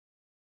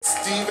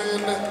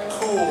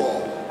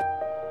Kuhl.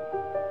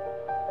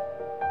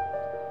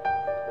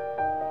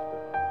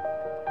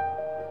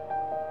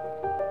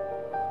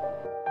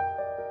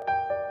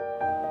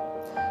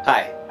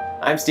 Hi,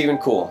 I'm Stephen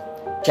Kuhl,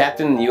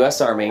 Captain in the U.S.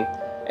 Army,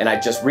 and I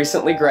just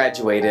recently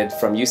graduated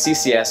from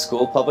UCCS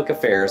School of Public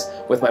Affairs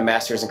with my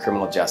Master's in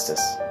Criminal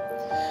Justice.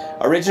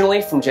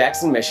 Originally from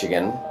Jackson,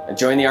 Michigan, I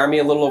joined the Army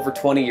a little over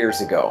 20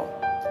 years ago.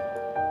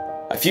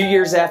 A few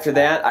years after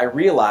that, I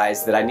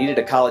realized that I needed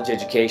a college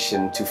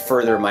education to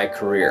further my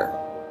career.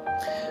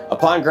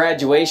 Upon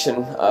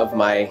graduation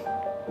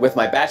with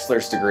my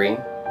bachelor's degree,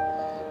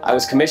 I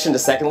was commissioned a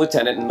second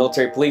lieutenant in the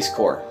Military Police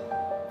Corps.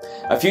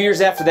 A few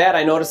years after that,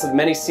 I noticed that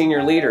many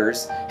senior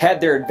leaders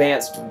had their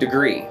advanced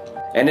degree.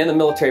 And in the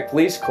Military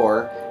Police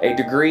Corps, a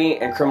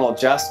degree in criminal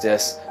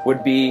justice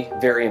would be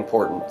very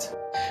important.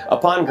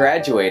 Upon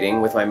graduating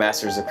with my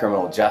Master's of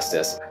Criminal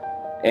Justice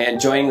and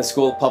joining the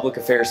School of Public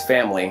Affairs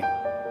family,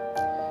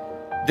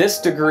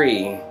 this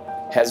degree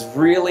has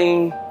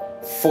really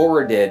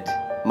forwarded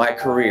my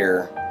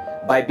career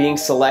by being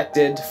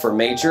selected for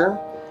Major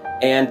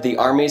and the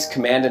Army's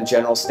Command and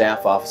General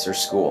Staff Officer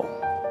School.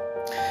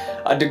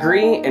 A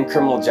degree in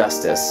criminal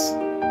justice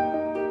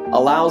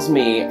allows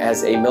me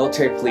as a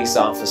military police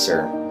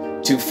officer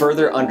to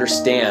further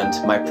understand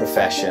my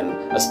profession,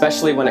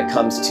 especially when it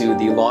comes to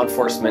the law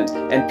enforcement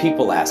and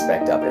people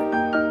aspect of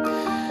it.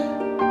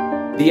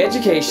 The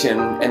education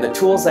and the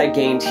tools I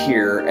gained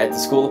here at the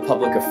School of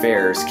Public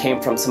Affairs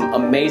came from some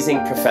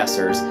amazing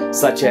professors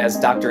such as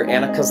Dr.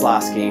 Anna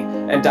Kozlowski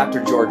and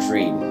Dr. George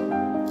Reed.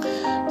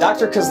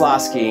 Dr.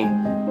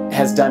 Kozlowski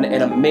has done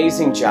an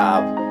amazing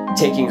job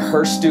taking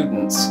her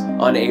students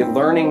on a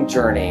learning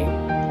journey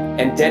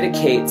and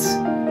dedicates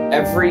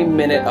every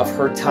minute of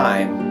her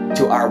time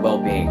to our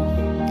well-being.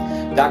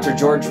 Dr.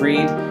 George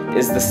Reed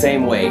is the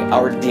same way.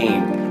 Our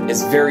dean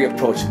is very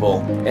approachable,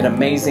 an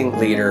amazing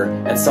leader,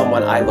 and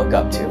someone I look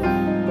up to.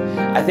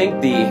 I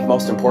think the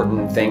most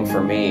important thing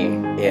for me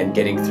in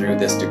getting through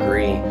this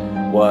degree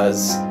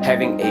was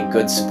having a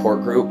good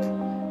support group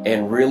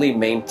and really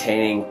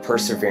maintaining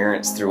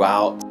perseverance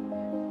throughout,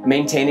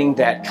 maintaining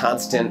that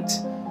constant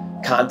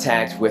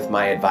contact with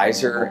my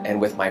advisor and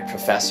with my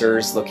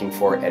professors, looking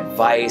for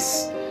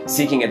advice,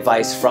 seeking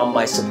advice from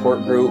my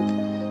support group,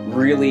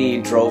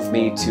 really drove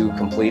me to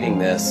completing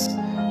this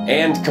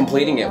and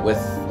completing it with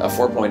a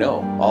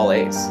 4.0, all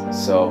A's.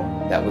 So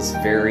that was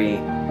very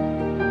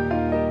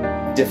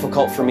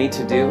difficult for me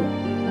to do,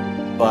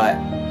 but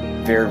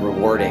very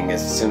rewarding.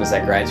 As soon as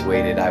I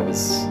graduated, I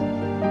was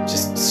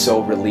just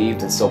so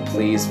relieved and so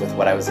pleased with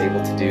what I was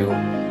able to do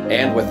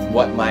and with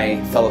what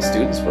my fellow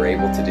students were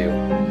able to do.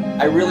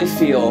 I really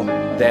feel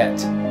that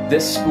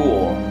this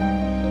school,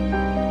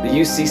 the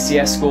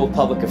UCCS School of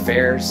Public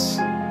Affairs,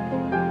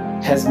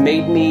 has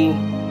made me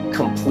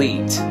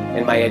complete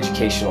in my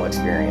educational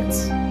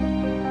experience.